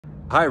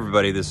Hi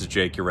everybody, this is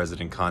Jake, your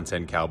resident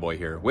content cowboy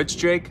here. Which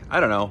Jake? I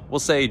don't know.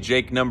 We'll say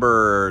Jake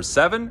number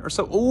 7 or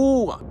so.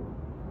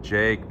 Ooh!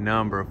 Jake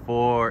number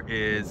 4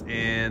 is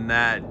in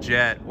that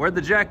jet. Where'd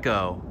the jet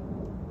go?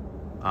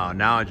 Oh,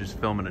 now I'm just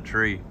filming a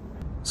tree.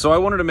 So I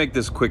wanted to make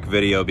this quick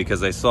video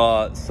because I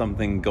saw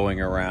something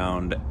going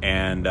around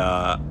and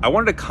I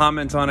wanted to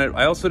comment on it.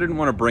 I also didn't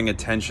want to bring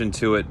attention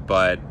to it,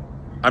 but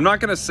I'm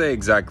not going to say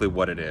exactly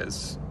what it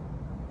is.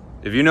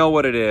 If you know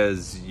what it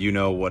is, you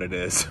know what it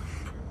is.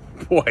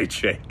 Boy,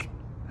 Jake,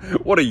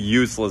 what a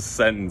useless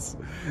sentence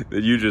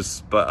that you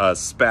just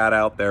spat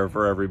out there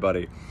for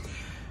everybody.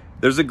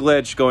 There's a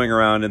glitch going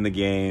around in the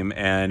game,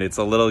 and it's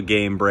a little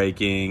game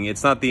breaking.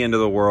 It's not the end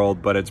of the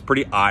world, but it's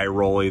pretty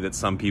eye-rolly that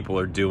some people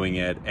are doing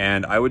it.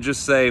 And I would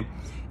just say,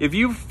 if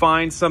you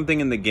find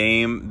something in the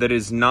game that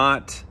is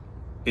not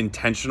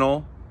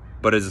intentional,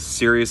 but is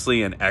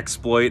seriously an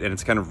exploit, and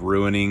it's kind of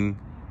ruining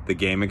the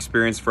game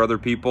experience for other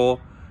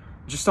people,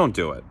 just don't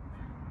do it.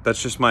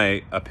 That's just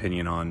my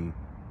opinion on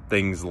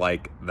things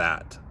like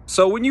that.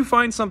 So when you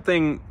find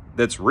something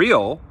that's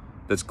real,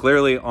 that's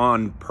clearly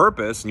on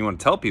purpose, and you want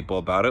to tell people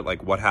about it,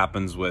 like what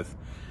happens with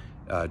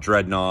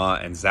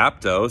Dreadnought and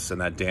Zapdos and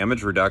that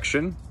damage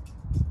reduction,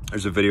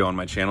 there's a video on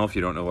my channel if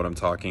you don't know what I'm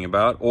talking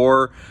about.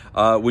 Or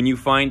when you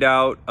find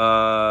out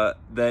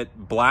that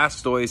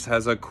Blastoise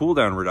has a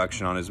cooldown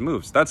reduction on his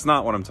moves. That's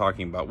not what I'm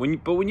talking about.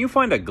 But when you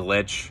find a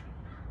glitch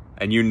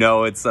and you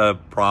know it's a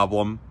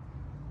problem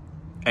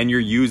and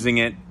you're using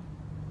it,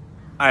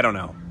 I don't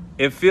know.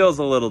 It feels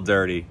a little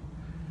dirty.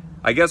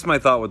 I guess my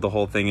thought with the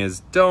whole thing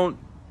is don't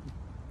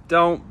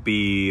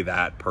be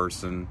that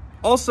person.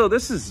 Also,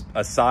 this is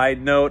a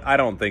side note. I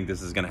don't think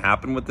this is going to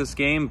happen with this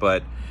game,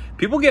 but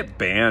people get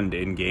banned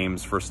in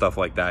games for stuff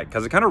like that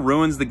because it kind of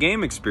ruins the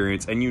game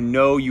experience, and you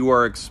know you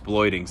are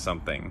exploiting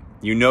something.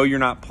 You know you're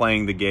not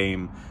playing the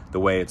game the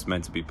way it's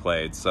meant to be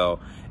played.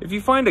 So if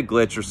you find a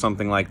glitch or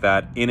something like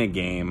that in a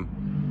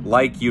game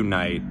like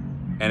Unite,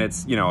 and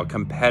it's, you know, a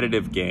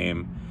competitive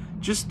game,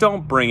 just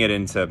don't bring it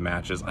into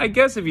matches. I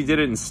guess if you did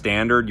it in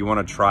standard, you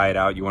want to try it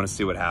out, you want to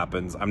see what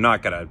happens. I'm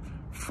not going to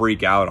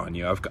freak out on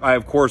you. I,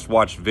 of course,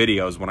 watched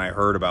videos when I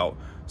heard about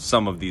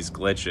some of these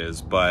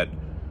glitches, but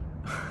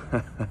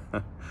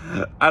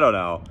I don't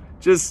know.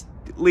 Just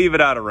leave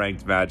it out of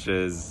ranked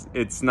matches.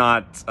 It's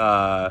not,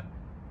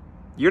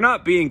 you're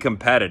not being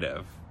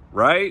competitive,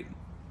 right?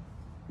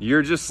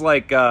 You're just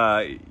like,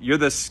 you're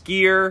the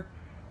skier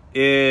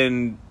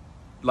in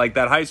like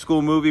that high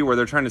school movie where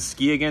they're trying to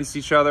ski against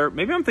each other.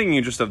 Maybe I'm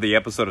thinking just of the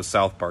episode of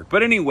South Park.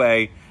 But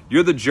anyway,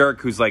 you're the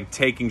jerk who's like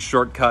taking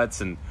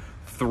shortcuts and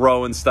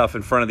throwing stuff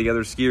in front of the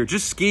other skier.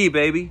 Just ski,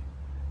 baby.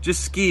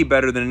 Just ski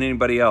better than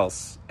anybody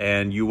else,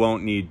 and you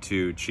won't need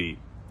to cheat.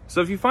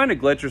 So if you find a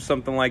glitch or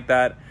something like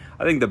that,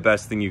 I think the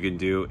best thing you can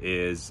do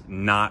is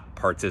not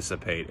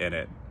participate in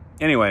it.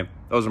 Anyway,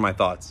 those are my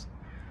thoughts.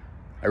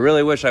 I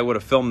really wish I would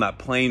have filmed that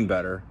plane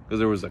better, because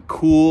there was a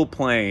cool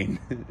plane.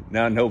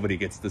 Now nobody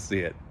gets to see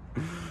it.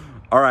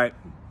 All right.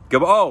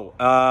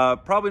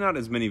 Probably not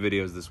as many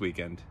videos this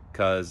weekend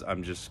because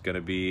I'm just going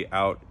to be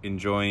out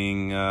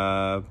enjoying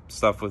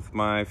stuff with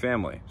my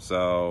family.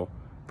 So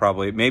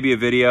maybe a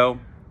video.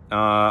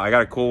 I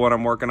got a cool one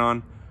I'm working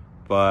on,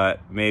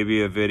 but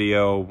maybe a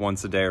video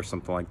once a day or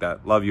something like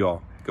that. Love you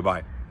all.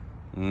 Goodbye.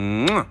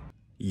 Mwah.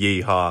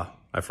 Yeehaw.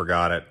 I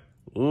forgot it.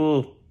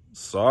 Ooh,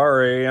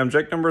 sorry. I'm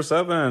Jake number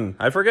 7.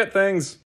 I forget things.